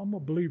I'm a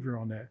believer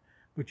on that.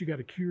 But you got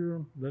to cure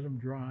them, let them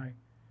dry,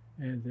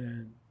 and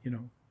then,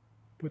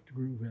 put the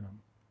groove in them.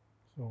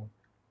 So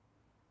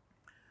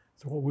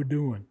what we're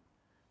doing.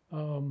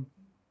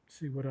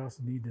 See what else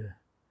I need to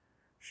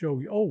show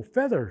you. Oh,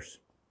 feathers.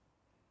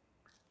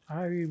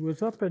 I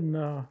was up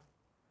in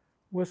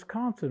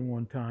Wisconsin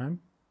one time,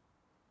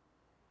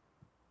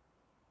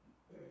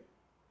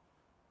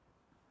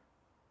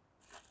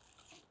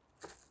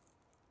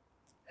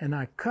 and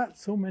I cut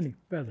so many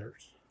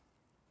feathers.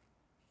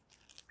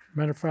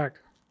 Matter of fact,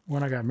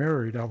 when I got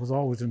married, I was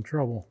always in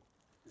trouble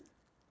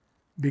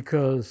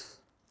because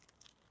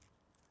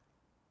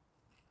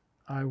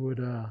I would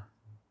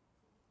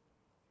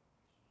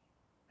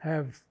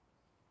have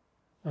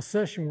a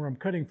session where I'm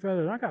cutting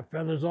feathers. I got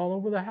feathers all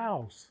over the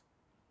house,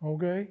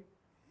 okay?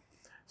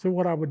 So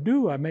what I would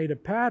do, I made a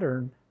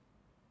pattern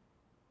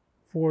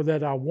for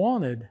that I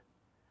wanted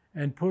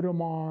and put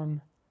them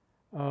on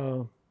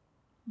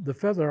the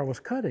feather I was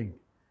cutting.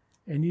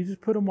 And you just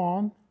put them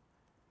on,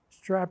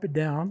 strap it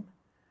down,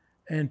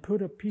 and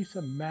put a piece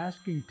of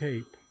masking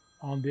tape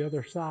on the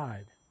other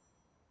side,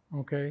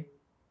 okay?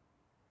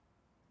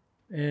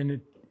 And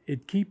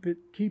it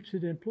keeps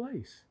it in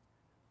place.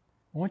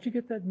 Once you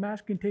get that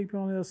masking tape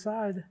on the other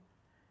side,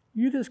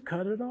 you just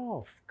cut it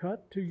off,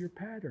 cut to your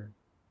pattern.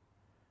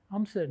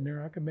 I'm sitting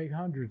there, I can make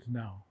hundreds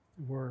now.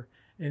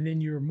 And then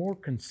you're more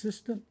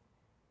consistent.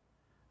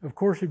 Of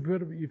course, if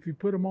you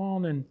put them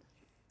on and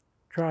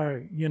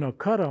try,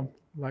 cut them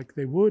like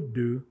they would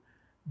do,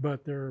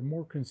 but they're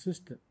more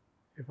consistent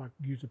if I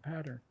use a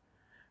pattern.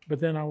 But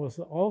then I was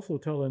also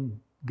telling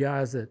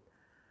guys that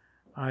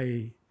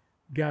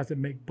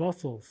make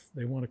bustles,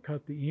 they want to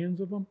cut the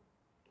ends of them.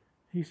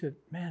 He said,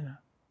 man,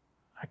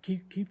 I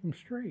keep them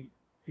straight.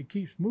 It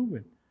keeps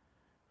moving.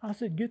 I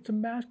said, get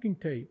some masking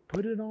tape,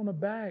 put it on the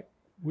back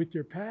with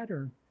your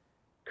pattern,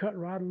 cut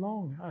right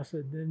along. I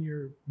said, then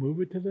move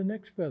it to the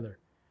next feather.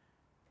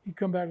 He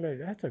come back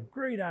later, that's a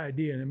great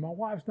idea. And my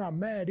wife's not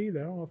mad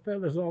either. I don't have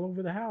feathers all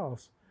over the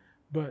house.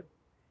 But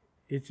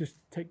it's just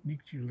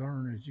techniques you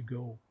learn as you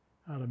go,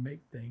 how to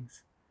make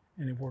things.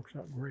 And it works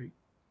out great.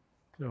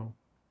 So,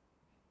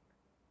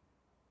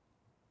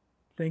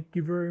 thank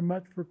you very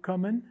much for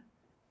coming.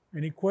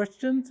 Any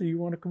questions? If you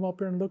want to come up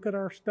here and look at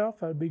our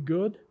stuff, that'd be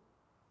good.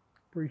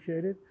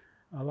 Appreciate it.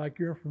 I like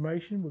your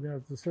information. We're going to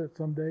have to set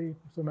someday,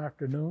 some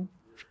afternoon.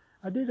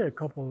 I did it a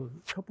couple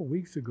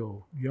weeks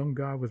ago. A young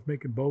guy was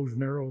making bows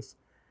and arrows.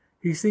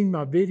 He seen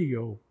my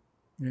video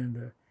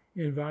and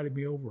he invited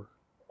me over.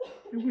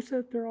 And we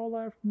sat there all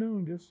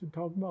afternoon just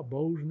talking about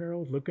bows and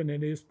arrows, looking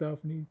at his stuff,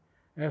 and he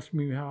asked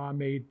me how I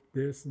made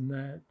this and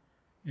that,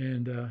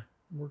 and it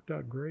worked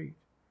out great.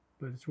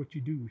 But it's what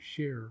you do,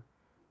 share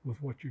with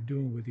what you're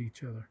doing with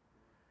each other.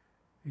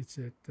 It's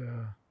that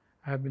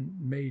I haven't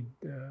made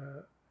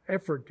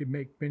effort to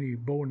make many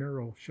bow and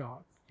arrow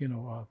shots,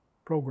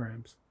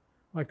 programs,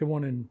 like the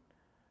one in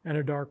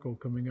Anadarko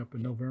coming up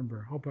in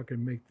November. Hope I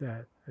can make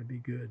that. That'd be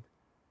good.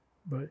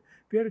 But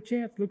if you had a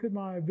chance, look at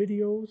my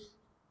videos.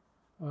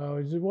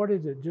 What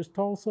is it? Just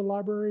Tulsa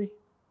Library?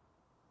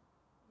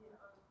 Yeah,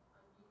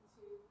 on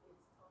YouTube,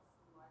 it's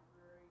Tulsa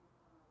Library,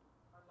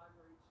 our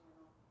library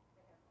channel.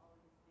 They have all of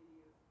his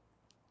videos.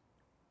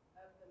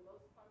 Of the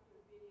most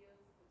popular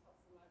videos the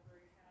Tulsa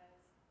Library has,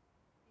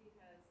 his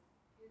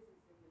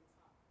is in the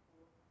top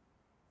 4.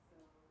 So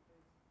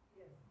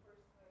he has the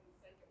first one, the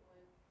second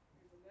one.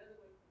 There's another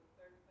one for the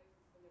third place.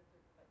 It's been up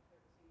there for like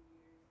 13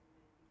 years, and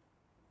then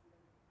he's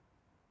number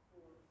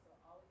 4. So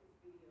all of his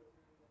videos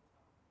are in the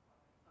top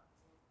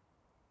 4.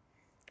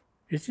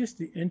 It's just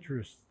the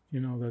interest,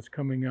 that's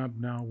coming up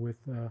now with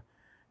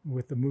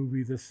the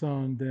movie The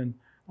Sun. Then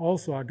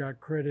also I got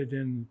credit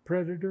in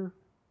Predator,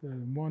 the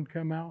one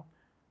come out.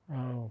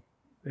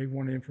 They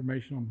wanted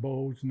information on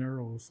bows and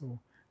arrows, so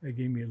they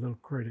gave me a little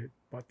credit.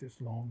 About this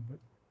long, but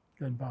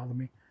doesn't bother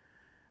me.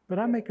 But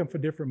I make them for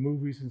different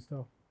movies and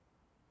stuff.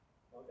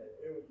 On that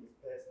arrow you was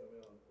passing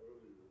around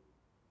earlier,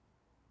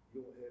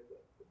 you don't have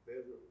the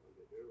feather on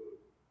the arrow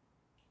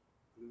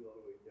glued all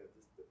the way down,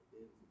 just the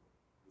ends,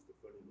 just the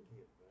front and the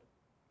end, right?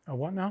 Oh,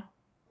 what now?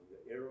 On the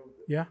arrow,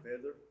 the Yeah.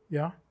 feather,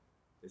 Yeah.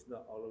 it's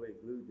not all the way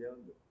glued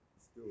down, but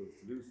it's still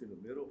loose in the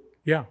middle.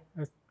 Yeah,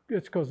 it's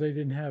because they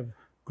didn't have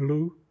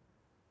glue,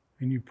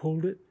 and you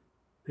pulled it.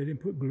 They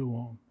didn't put glue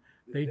on.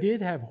 They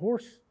did have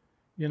horse,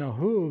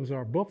 hooves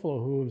or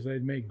buffalo hooves.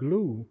 They'd make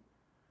glue,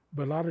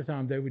 but a lot of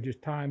times they would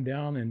just tie them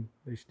down and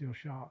they still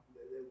shot.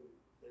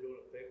 They don't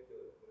affect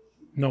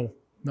the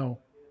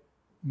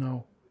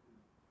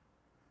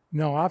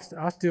No.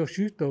 I still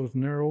shoot those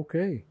and they're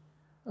okay.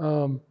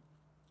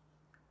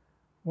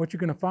 What you're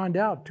going to find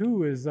out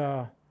too is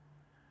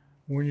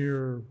when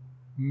you're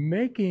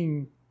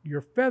making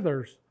your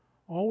feathers,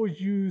 always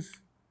use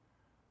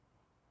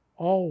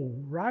all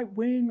right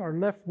wing or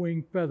left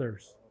wing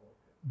feathers,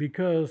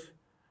 because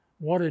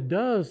what it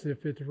does,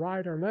 if it's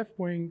right or left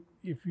wing,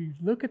 if you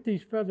look at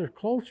these feathers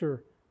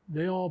closer,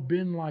 they all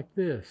bend like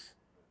this.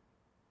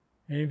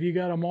 And if you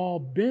got them all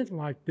bent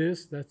like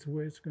this, that's the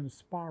way it's going to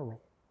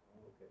spiral.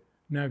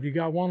 Now, if you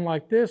got one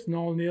like this and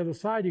on the other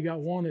side you got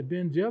one that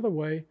bends the other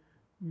way,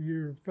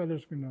 your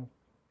feather's going to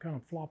kind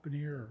of flop in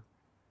the air.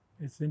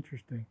 It's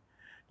interesting.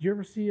 Do you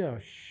ever see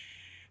a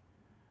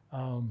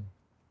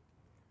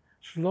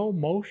slow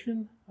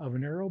motion of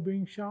an arrow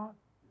being shot?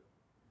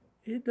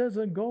 It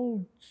doesn't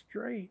go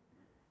straight.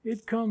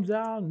 it comes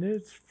out and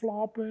it's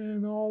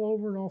flopping all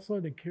over, and all of a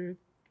sudden it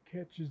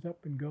catches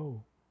up and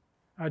go.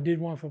 I did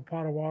one for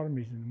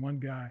Potawatomis, and one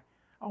guy,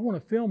 I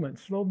want to film it in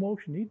slow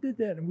motion. He did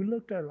that, and we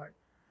looked at it like,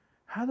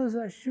 how does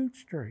that shoot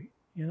straight,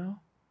 you know?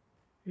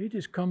 It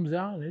just comes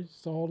out and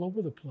it's all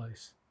over the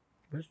place,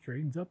 but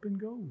straightens up and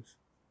goes.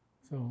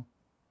 So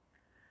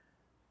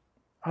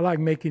I like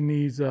making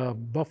these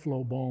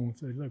buffalo bones.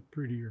 They look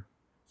prettier.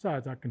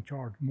 Besides, I can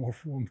charge more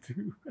for them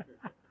too.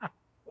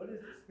 What is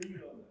the speed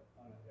on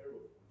an arrow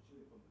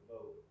shooting from the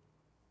bow?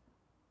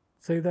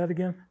 Say that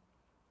again?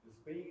 The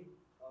speed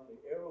on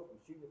the arrow from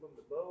shooting from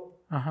the bow?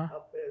 Uh-huh.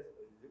 How fast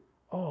is it?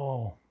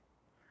 Oh,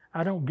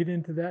 I don't get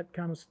into that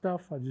kind of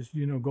stuff. I just,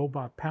 go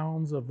by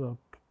pounds of the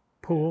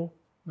pull.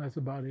 That's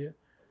about it.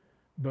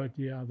 But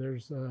yeah,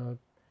 there's,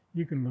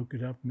 you can look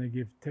it up, and they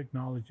give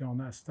technology on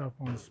that stuff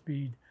on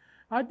speed.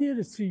 I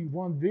did see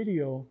one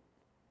video.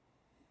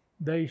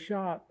 They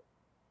shot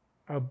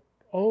a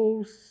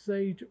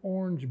Osage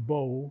orange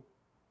bow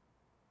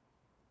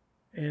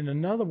and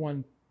another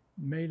one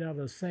made out of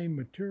the same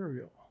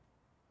material.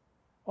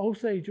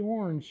 Osage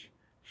orange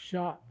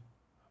shot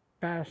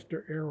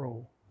faster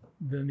arrow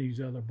than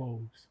these other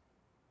bows.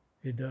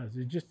 It does.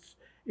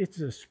 It's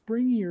a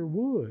springier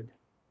wood.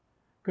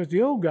 Because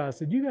the old guy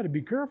said, you got to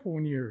be careful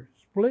when you're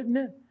splitting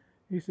it.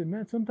 He said,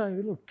 man, sometimes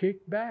it'll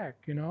kick back,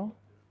 You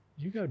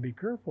got to be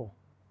careful.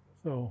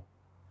 So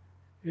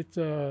it's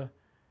a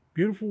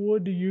beautiful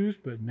wood to use,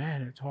 but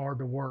man, it's hard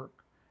to work.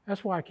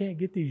 That's why I can't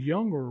get these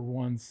younger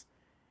ones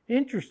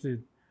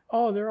interested.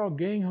 Oh, they're all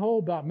gang-ho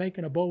about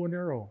making a bow and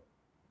arrow.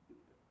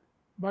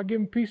 If I give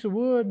them a piece of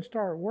wood and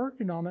start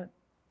working on it,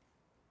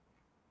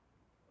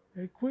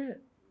 they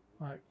quit.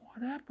 Like,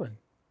 what happened?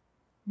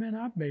 Man,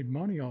 I've made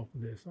money off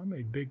of this. I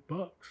made big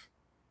bucks,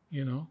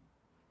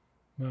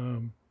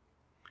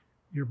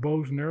 Your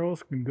bows and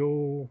arrows can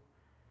go,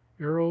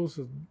 arrows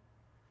are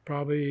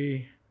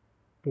probably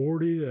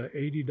 $40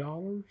 to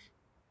 $80,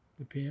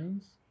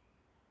 depends.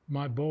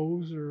 My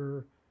bows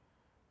are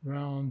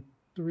around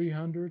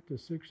 $300 to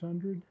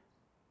 $600.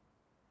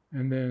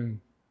 And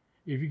then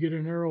if you get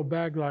an arrow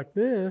bag like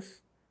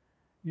this,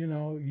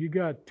 you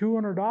got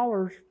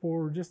 $200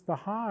 for just the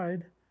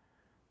hide.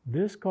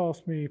 This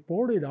cost me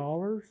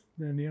 $40.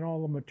 Then,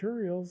 all the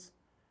materials,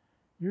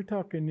 you're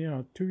talking,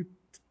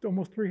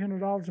 almost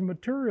 $300 in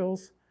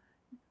materials.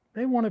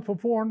 They want it for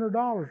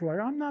 $400. Like,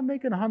 I'm not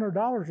making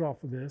 $100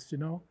 off of this,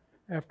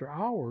 after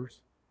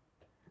hours.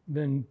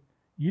 Then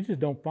you just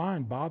don't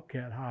find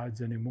bobcat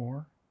hides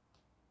anymore.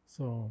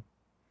 So,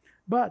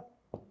 but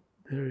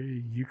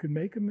you can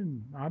make them,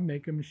 and I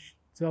make them,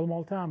 sell them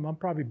all the time. I'm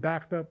probably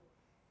backed up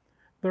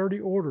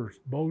 30 orders,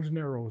 bows and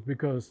arrows,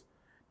 because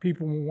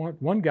people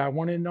want, one guy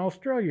wanted in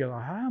Australia.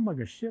 Like, how am I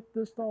going to ship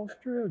this to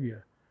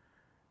Australia?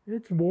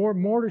 It's more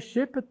to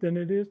ship it than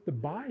it is to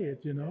buy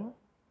it,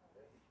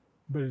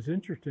 But it's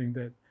interesting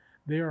that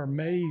they are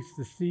amazed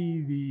to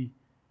see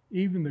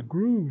even the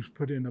grooves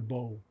put in a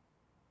bow.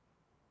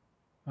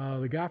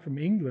 The guy from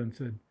England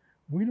said,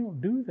 we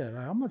don't do that.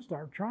 I'm going to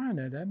start trying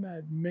that. That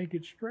might make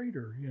it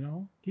straighter,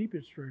 keep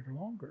it straighter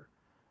longer.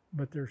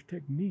 But there's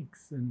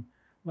techniques, and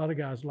a lot of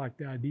guys like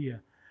the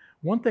idea.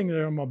 One thing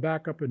that I'm going to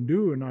back up and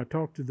do, and I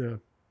talked to the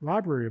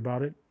library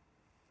about it,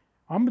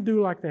 I'm going to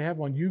do like they have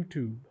on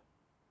YouTube.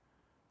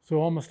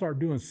 So I'm going to start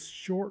doing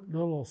short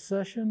little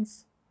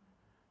sessions.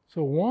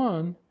 So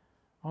one,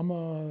 I'm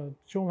going to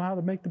show them how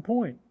to make the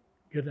point.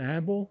 Get an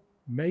anvil,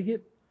 make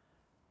it,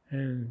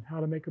 and how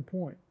to make a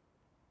point.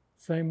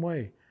 Same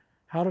way.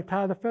 How to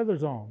tie the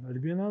feathers on.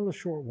 That'd be another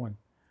short one.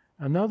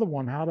 Another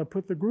one, how to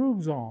put the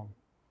grooves on.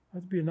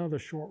 That'd be another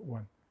short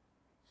one.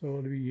 So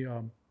it'll be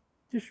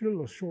just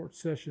little short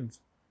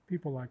sessions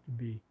people like to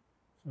be.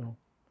 So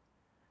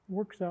it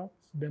works out.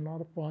 It's been a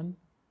lot of fun.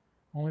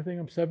 Only thing,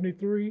 I'm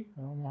 73.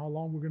 I don't know how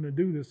long we're going to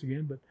do this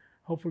again, but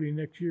hopefully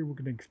next year we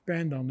can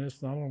expand on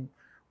this. I don't know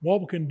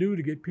what we can do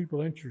to get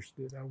people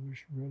interested. I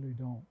wish really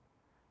don't.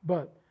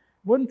 But if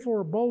it wasn't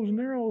for bows and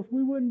arrows,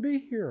 we wouldn't be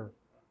here.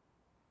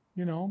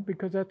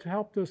 Because that's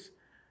helped us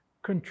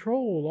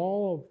control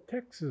all of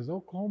Texas,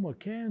 Oklahoma,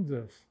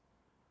 Kansas,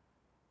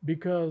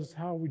 because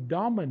how we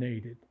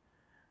dominated.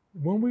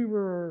 When we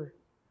were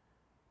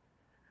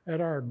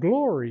at our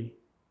glory,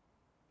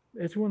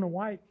 it's when the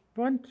white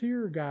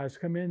frontier guys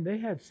come in, they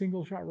had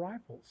single shot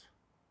rifles.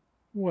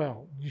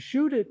 Well, you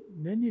shoot it,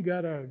 and then you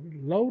got to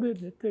load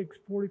it. It takes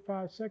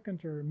 45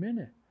 seconds or a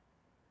minute.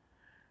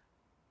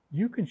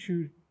 You can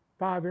shoot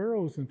 5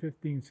 arrows in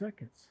 15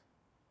 seconds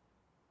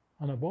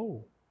on a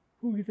bow.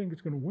 Who do you think is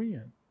going to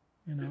win?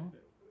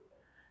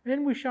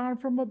 And we shot them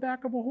from the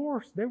back of a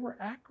horse. They were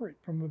accurate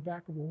from the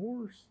back of a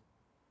horse.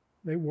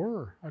 They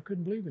were. I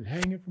couldn't believe it.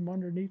 Hanging from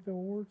underneath the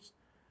horse.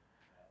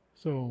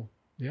 So,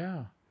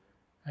 yeah,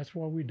 that's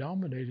why we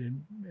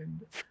dominated.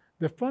 And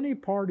the funny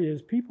part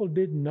is people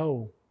didn't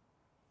know.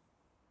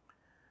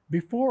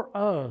 Before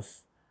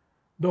us,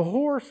 the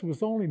horse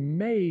was only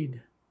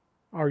made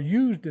or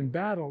used in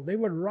battle. They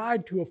would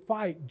ride to a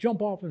fight,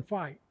 jump off and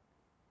fight.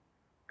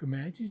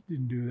 Comanches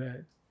didn't do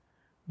that.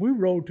 We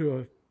rode to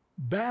a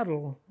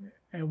battle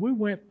and we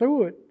went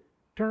through it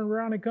turn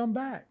around and come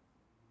back.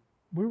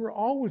 We were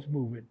always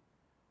moving.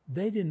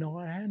 They didn't know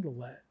how to handle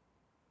that.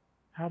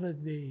 How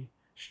did they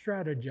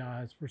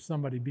strategize for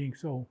somebody being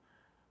so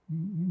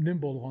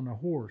nimble on a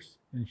horse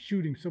and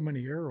shooting so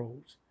many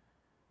arrows?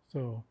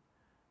 So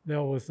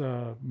that was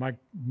my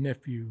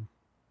nephew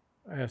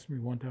asked me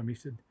one time, he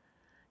said,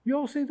 you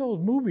all see those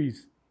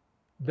movies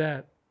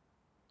that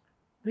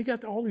they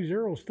got all these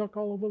arrows stuck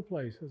all over the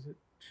place? I said,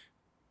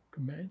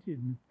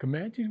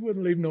 Comanches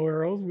wouldn't leave no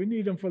arrows. We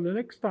need them for the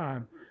next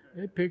time.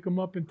 They pick them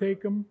up and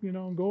take them,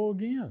 and go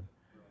again.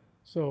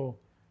 So,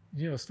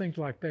 it's things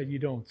like that you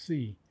don't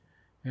see.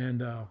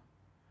 And,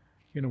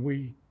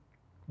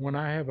 when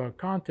I have a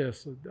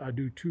contest, I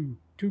do two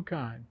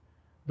kind.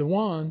 The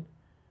one,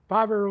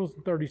 5 arrows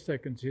in 30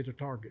 seconds hit a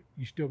target.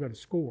 You still got to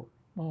score.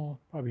 Oh,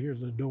 probably here's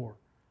the door.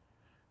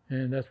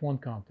 And that's one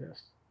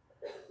contest.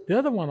 The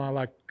other one I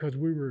like because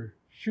we were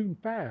shooting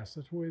fast.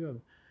 That's the way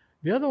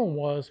the other one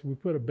was we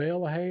put a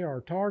bale of hay or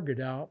a target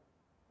out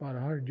about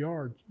 100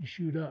 yards. You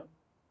shoot up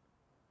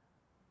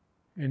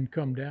and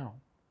come down.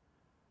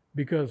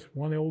 Because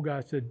one of the old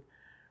guys said,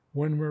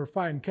 when we were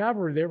fighting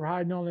cavalry, they were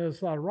hiding on the other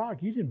side of the rock.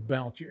 You didn't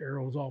bounce your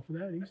arrows off of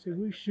that. He said,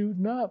 we're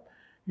shooting up.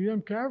 You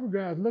them cavalry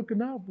guys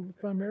looking up,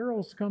 some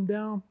arrows come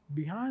down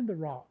behind the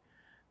rock.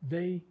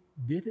 They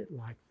did it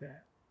like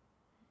that,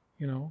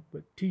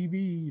 But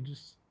TV,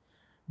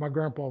 my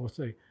grandpa would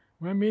say,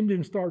 when them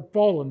Indians start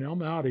falling,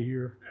 I'm out of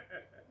here.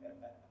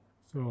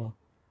 So,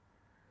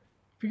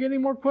 if you get any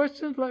more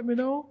questions, let me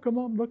know. Come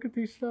on, look at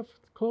these stuff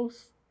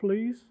close,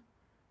 please.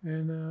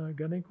 And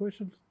got any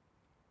questions?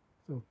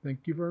 So,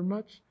 thank you very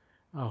much.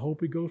 I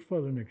hope it goes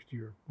further next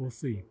year. We'll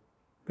see.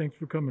 Thanks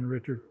for coming,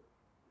 Richard.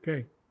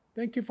 Okay.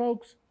 Thank you,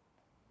 folks.